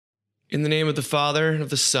In the name of the Father, and of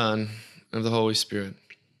the Son, and of the Holy Spirit.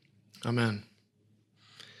 Amen.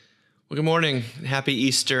 Well, good morning and happy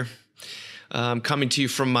Easter. I'm coming to you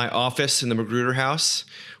from my office in the Magruder House,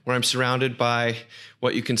 where I'm surrounded by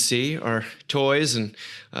what you can see are toys and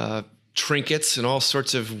trinkets and all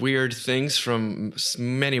sorts of weird things, from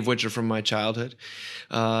many of which are from my childhood.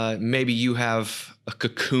 Maybe you have a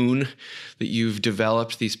cocoon that you've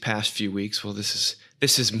developed these past few weeks. Well, this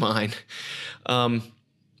is mine.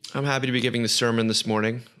 I'm happy to be giving the sermon this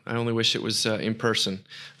morning. I only wish it was in person.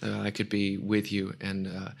 I could be with you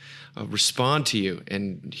and respond to you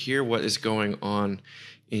and hear what is going on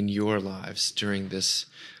in your lives during this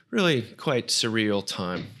really quite surreal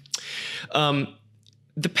time.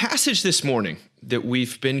 The passage this morning that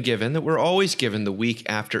we've been given, that we're always given the week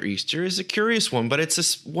after Easter, is a curious one, but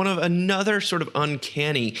it's one of another sort of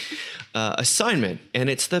uncanny assignment, and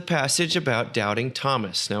it's the passage about doubting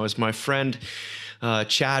Thomas. Now, as my friend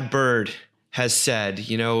Chad Bird has said,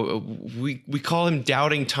 we call him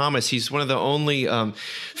Doubting Thomas. He's one of the only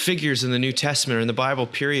figures in the New Testament or in the Bible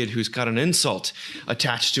period who's got an insult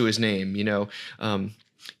attached to his name.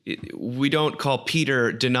 We don't call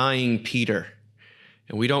Peter denying Peter,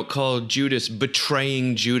 and we don't call Judas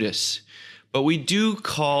betraying Judas, but we do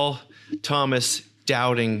call Thomas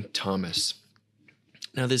Doubting Thomas.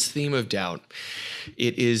 Now, this theme of doubt,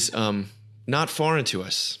 it is not foreign to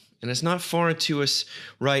us. And it's not foreign to us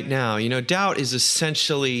right now. Doubt is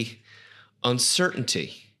essentially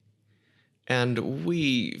uncertainty. And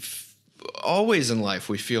always in life,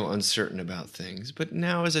 we feel uncertain about things. But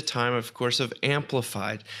now is a time, of course, of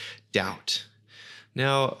amplified doubt.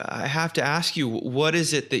 Now, I have to ask you, what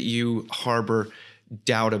is it that you harbor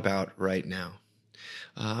doubt about right now?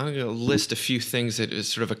 I'm going to list a few things that have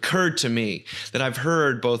sort of occurred to me that I've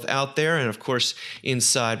heard both out there and, of course,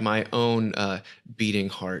 inside my own beating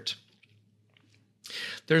heart.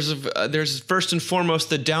 There's first and foremost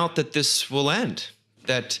the doubt that this will end,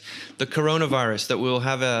 that the coronavirus, that we'll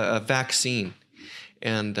have a vaccine,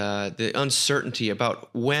 and the uncertainty about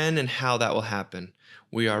when and how that will happen.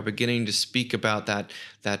 We are beginning to speak about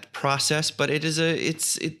that process, but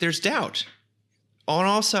there's doubt on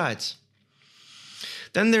all sides.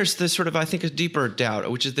 Then there's this sort of, I think, a deeper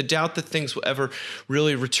doubt, which is the doubt that things will ever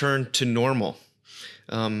really return to normal,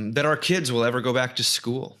 that our kids will ever go back to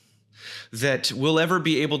school, that we'll ever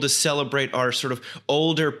be able to celebrate our sort of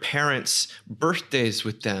older parents' birthdays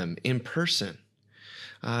with them in person.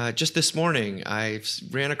 Just this morning, I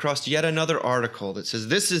ran across yet another article that says,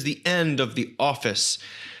 "This is the end of the office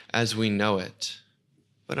as we know it."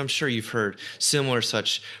 But I'm sure you've heard similar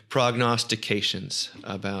such prognostications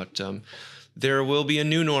about there will be a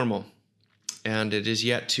new normal, and it is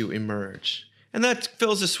yet to emerge. And that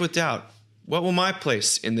fills us with doubt. What will my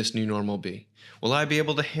place in this new normal be? Will I be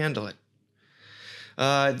able to handle it?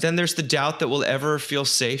 Then there's the doubt that we'll ever feel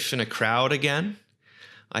safe in a crowd again.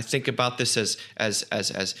 I think about this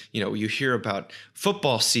as you hear about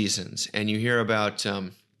football seasons, and you hear about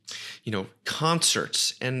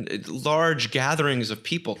concerts and large gatherings of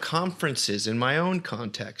people, conferences in my own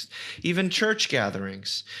context, even church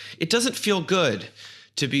gatherings. It doesn't feel good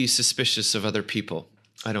to be suspicious of other people,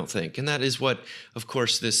 I don't think. And that is what, of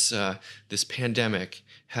course, this pandemic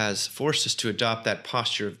has forced us to adopt, that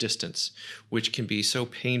posture of distance, which can be so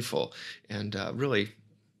painful and really,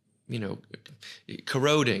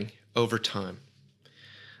 corroding over time.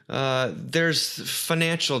 There's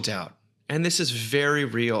financial doubt. And this is very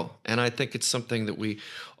real, and I think it's something that we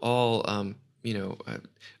all,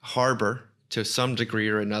 harbor to some degree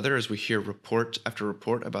or another as we hear report after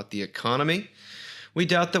report about the economy. We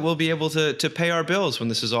doubt that we'll be able to pay our bills when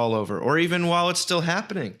this is all over, or even while it's still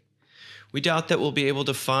happening. We doubt that we'll be able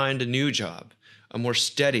to find a new job, a more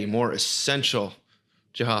steady, more essential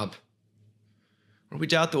job. Or we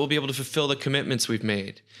doubt that we'll be able to fulfill the commitments we've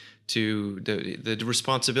made to the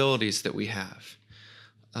responsibilities that we have.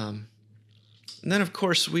 And then, of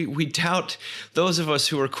course, we doubt those of us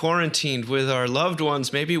who are quarantined with our loved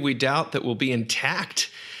ones. Maybe we doubt that we'll be intact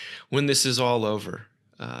when this is all over.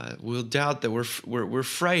 We'll doubt that we're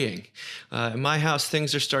fraying. In my house,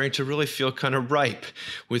 things are starting to really feel kind of ripe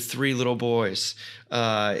with 3 little boys.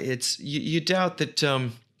 You doubt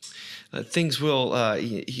that things will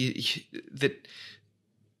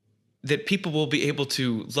that people will be able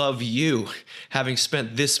to love you, having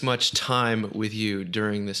spent this much time with you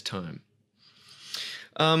during this time.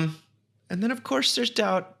 And then, of course, there's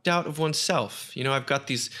doubt of oneself. I've got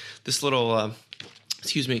this little,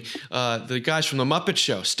 the guys from the Muppet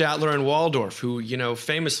Show, Statler and Waldorf, who,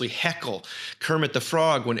 famously heckle Kermit the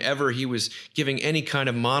Frog whenever he was giving any kind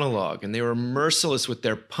of monologue. And they were merciless with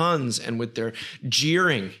their puns and with their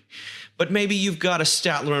jeering. But maybe you've got a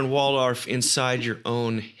Statler and Waldorf inside your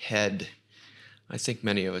own head. I think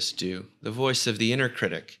many of us do. The voice of the inner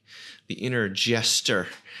critic, the inner jester,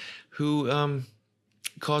 who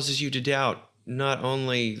causes you to doubt not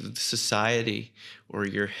only society or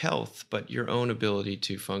your health, but your own ability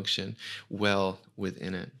to function well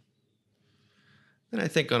within it. And I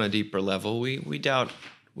think on a deeper level, we doubt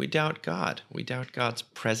God. We doubt God's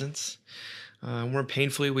presence. More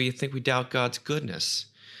painfully, we think we doubt God's goodness.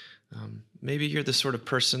 Maybe you're the sort of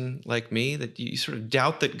person like me that you sort of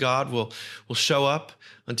doubt that God will show up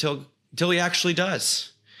until he actually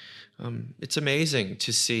does. It's amazing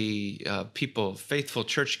to see people, faithful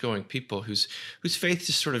church-going people, whose faith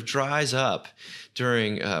just sort of dries up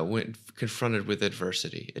during when confronted with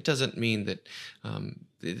adversity. It doesn't mean that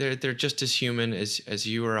they're just as human as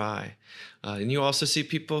you or I. And you also see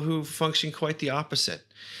people who function quite the opposite.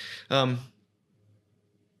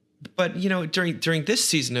 But, during this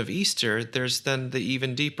season of Easter, there's then the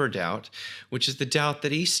even deeper doubt, which is the doubt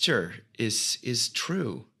that Easter is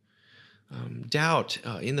true. Doubt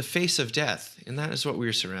in the face of death, and that is what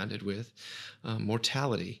we're surrounded with,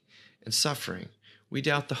 mortality and suffering. We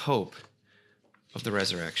doubt the hope of the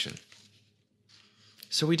resurrection.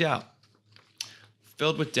 So we doubt,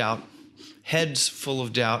 filled with doubt, heads full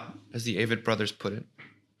of doubt, as the Avett brothers put it.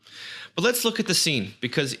 But let's look at the scene,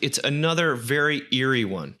 because it's another very eerie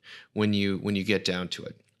one when you get down to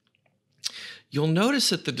it. You'll notice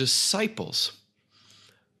that the disciples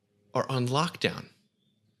are on lockdown.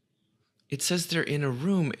 It says they're in a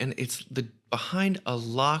room, and it's behind a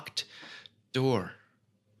locked door.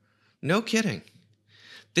 No kidding.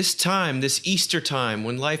 This time, this Easter time,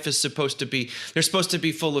 when life is they're supposed to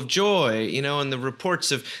be full of joy, and the reports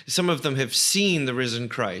of some of them have seen the risen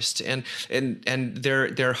Christ, and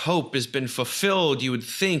their hope has been fulfilled, you would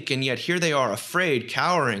think, and yet here they are, afraid,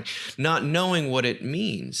 cowering, not knowing what it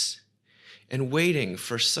means, and waiting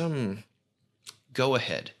for some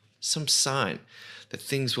go-ahead, some sign that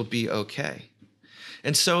things will be okay.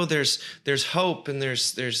 And so there's hope and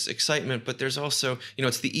there's excitement, but there's also,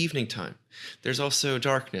 it's the evening time. There's also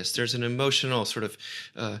darkness. There's an emotional sort of,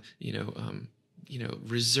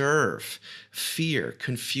 reserve, fear,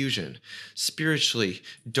 confusion, spiritually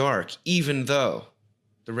dark, even though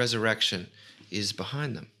the resurrection is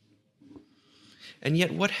behind them. And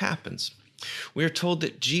yet what happens? We are told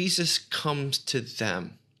that Jesus comes to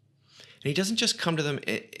them. And he doesn't just come to them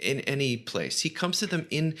in any place. He comes to them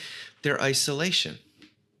in their isolation.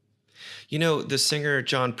 The singer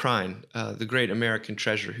John Prine, the great American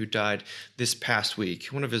treasure who died this past week,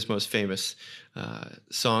 one of his most famous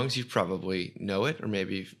songs, you probably know it, or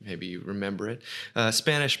maybe you remember it,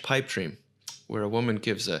 Spanish Pipe Dream, where a woman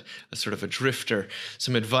gives a sort of a drifter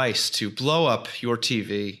some advice to blow up your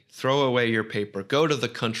TV, throw away your paper, go to the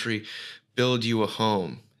country, build you a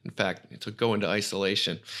home. In fact, to go into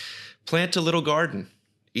isolation. Plant a little garden,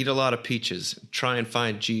 eat a lot of peaches, try and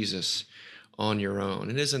find Jesus on your own.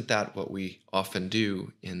 And isn't that what we often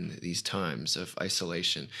do in these times of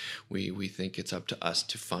isolation? We think it's up to us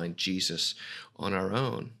to find Jesus on our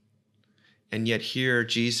own. And yet here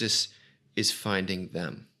Jesus is finding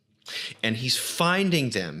them. And he's finding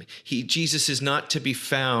them. Jesus is not to be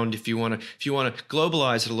found, if you want to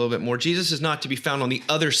globalize it a little bit more, Jesus is not to be found on the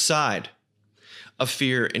other side of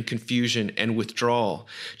fear and confusion and withdrawal.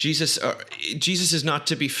 Jesus is not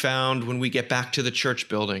to be found when we get back to the church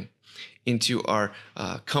building into our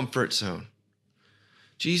comfort zone.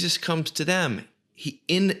 Jesus comes to them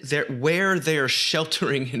where they are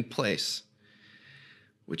sheltering in place,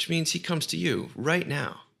 which means he comes to you right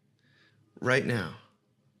now.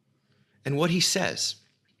 And what he says,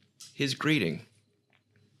 his greeting,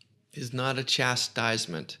 is not a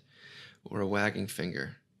chastisement or a wagging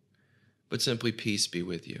finger, but simply peace be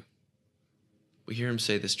with you. We hear him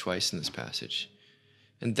say this twice in this passage.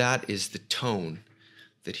 And that is the tone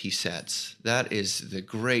that he sets. That is the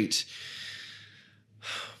great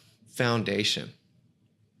foundation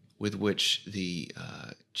with which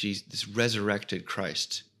this resurrected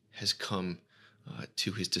Christ has come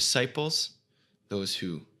to his disciples, those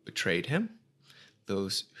who betrayed him,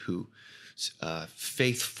 those who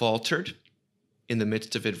faith faltered in the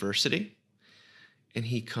midst of adversity. And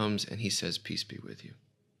he comes and he says, peace be with you.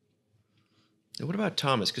 And what about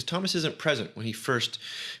Thomas? Because Thomas isn't present when he first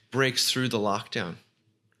breaks through the lockdown.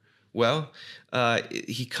 Well,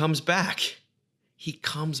 he comes back. He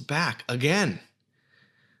comes back again.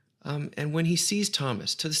 And when he sees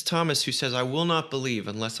Thomas, to this Thomas who says, I will not believe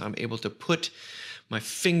unless I'm able to put my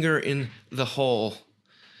finger in the hole.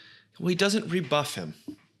 Well, he doesn't rebuff him.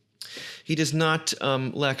 He does not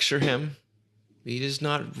lecture him. He does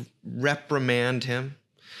not reprimand him.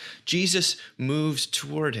 Jesus moves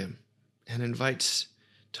toward him and invites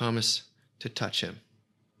Thomas to touch him.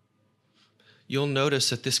 You'll notice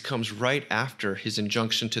that this comes right after his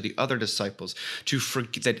injunction to the other disciples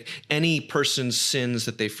that any person's sins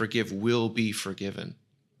that they forgive will be forgiven.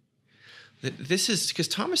 This is because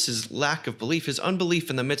Thomas's lack of belief, his unbelief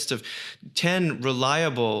in the midst of 10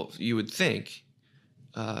 reliable, you would think,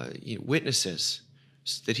 witnesses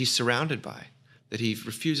that he's surrounded by, that he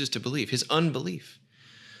refuses to believe, his unbelief.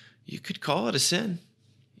 You could call it a sin.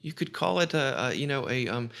 You could call it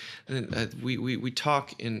we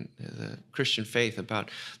talk in the Christian faith about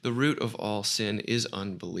the root of all sin is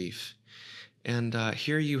unbelief. And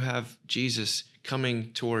here you have Jesus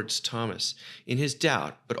coming towards Thomas in his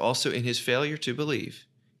doubt, but also in his failure to believe,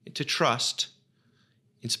 to trust,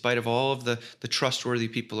 in spite of all of the trustworthy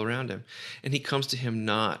people around him. And he comes to him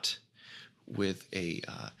not with a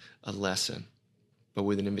lesson, but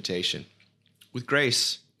with an invitation, with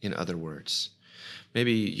grace, in other words.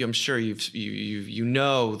 Maybe, I'm sure you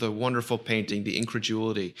know the wonderful painting, The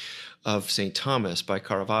Incredulity of St. Thomas by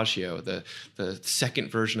Caravaggio, the second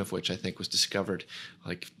version of which I think was discovered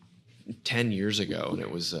like 10 years ago, and it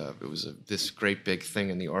was this great big thing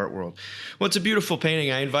in the art world. Well, it's a beautiful painting.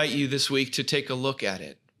 I invite you this week to take a look at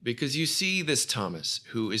it, because you see this Thomas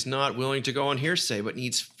who is not willing to go on hearsay, but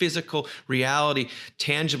needs physical reality,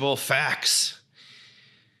 tangible facts.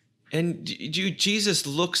 And Jesus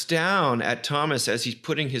looks down at Thomas as he's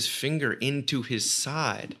putting his finger into his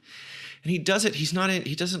side. And he does it,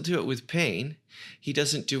 he doesn't do it with pain. He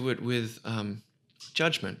doesn't do it with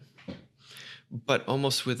judgment, but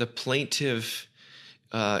almost with a plaintive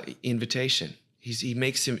invitation. He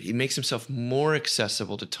makes himself more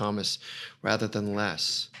accessible to Thomas rather than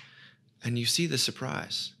less. And you see the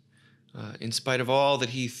surprise. In spite of all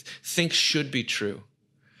that he thinks should be true,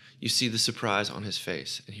 you see the surprise on his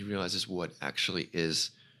face, and he realizes what actually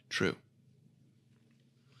is true.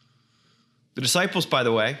 The disciples, by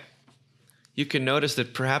the way, you can notice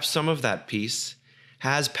that perhaps some of that peace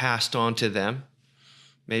has passed on to them.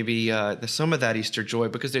 Maybe some of that Easter joy,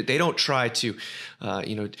 because they don't try to,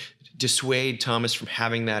 dissuade Thomas from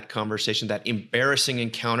having that conversation, that embarrassing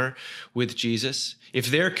encounter with Jesus.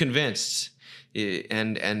 If they're convinced,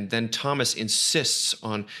 and then Thomas insists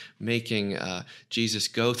on making Jesus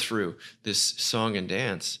go through this song and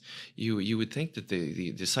dance, you would think that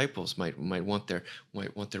the disciples might want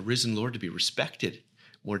their risen Lord to be respected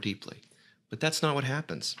more deeply, but that's not what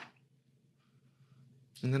happens.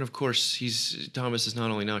 And then, of course, Thomas is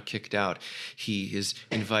not only not kicked out, he is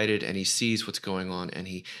invited, and he sees what's going on, and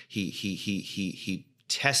he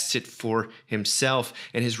tests it for himself,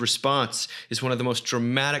 and his response is one of the most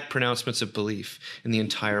dramatic pronouncements of belief in the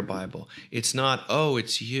entire Bible. It's not, "Oh,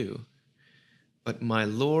 it's you," but "My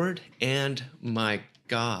Lord and my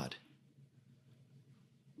God."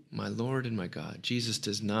 My Lord and my God. Jesus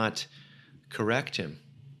does not correct him.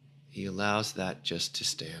 He allows that just to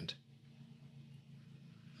stand.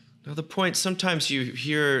 Now, the point, sometimes you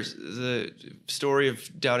hear the story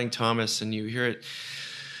of doubting Thomas, and you hear it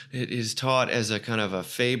is taught as a kind of a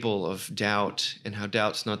fable of doubt, and how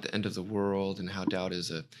doubt's not the end of the world, and how doubt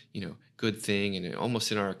is a good thing. And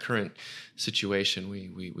almost in our current situation,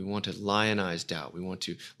 we want to lionize doubt. We want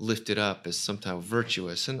to lift it up as somehow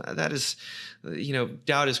virtuous, and that is,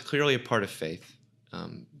 doubt is clearly a part of faith.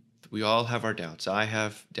 We all have our doubts. I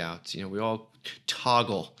have doubts. We all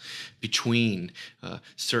toggle between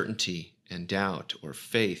certainty and doubt, or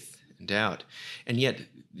faith and doubt. And yet,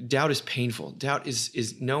 doubt is painful. Doubt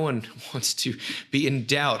is no one wants to be in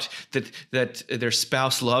doubt that their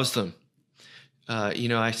spouse loves them.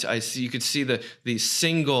 I see, you could see the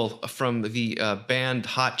single from the band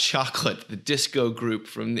Hot Chocolate, the disco group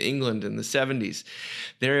from England in the 70s.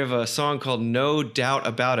 They have a song called "No Doubt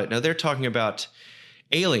About It." Now, they're talking about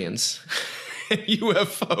aliens,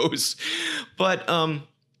 UFOs, but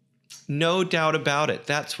no doubt about it.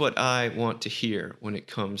 That's what I want to hear when it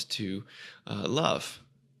comes to love.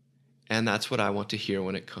 And that's what I want to hear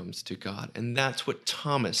when it comes to God. And that's what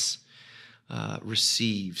Thomas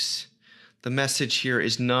receives. The message here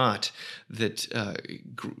is not that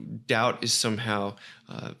doubt is somehow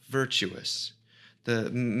virtuous. The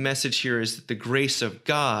message here is that the grace of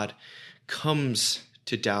God comes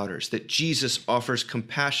to doubters, that Jesus offers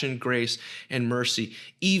compassion, grace, and mercy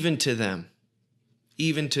even to them,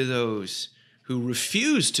 even to those who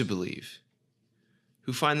refuse to believe,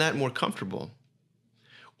 who find that more comfortable,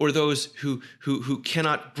 or those who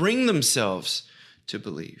cannot bring themselves to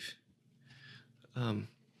believe.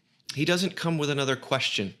 He doesn't come with another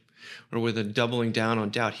question or with a doubling down on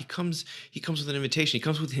doubt. He comes with an invitation. He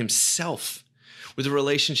comes with himself, with a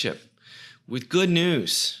relationship, with good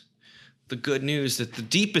news. The good news that the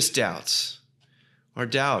deepest doubts are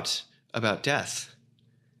doubt about death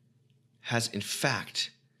has in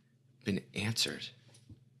fact been answered.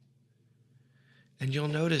 And you'll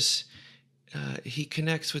notice he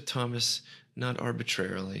connects with Thomas not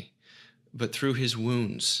arbitrarily, but through his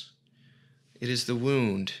wounds. It is the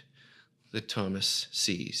wound that Thomas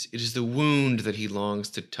sees. It is the wound that he longs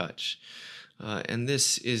to touch. And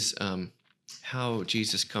this is how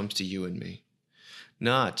Jesus comes to you and me,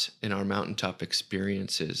 not in our mountaintop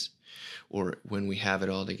experiences or when we have it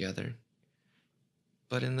all together,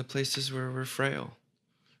 but in the places where we're frail,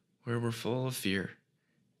 where we're full of fear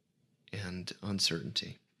and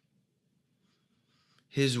uncertainty.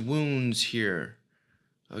 His wounds here,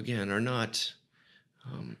 again, are not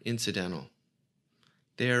incidental.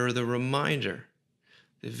 They are the reminder,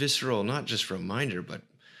 the visceral, not just reminder, but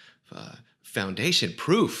foundation,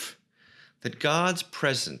 proof that God's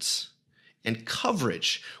presence and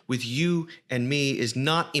coverage with you and me is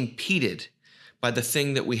not impeded by the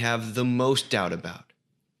thing that we have the most doubt about,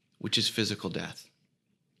 which is physical death.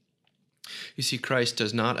 You see, Christ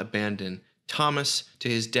does not abandon Thomas to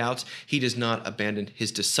his doubts. He does not abandon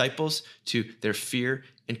his disciples to their fear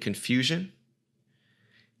and confusion.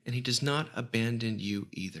 And he does not abandon you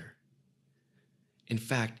either. In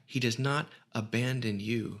fact, he does not abandon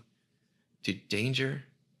you to danger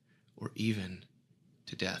or even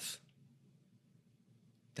to death.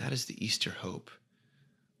 That is the Easter hope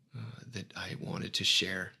that I wanted to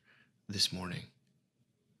share this morning.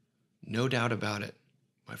 No doubt about it,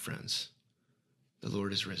 my friends. The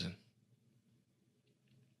Lord is risen.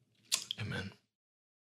 Amen.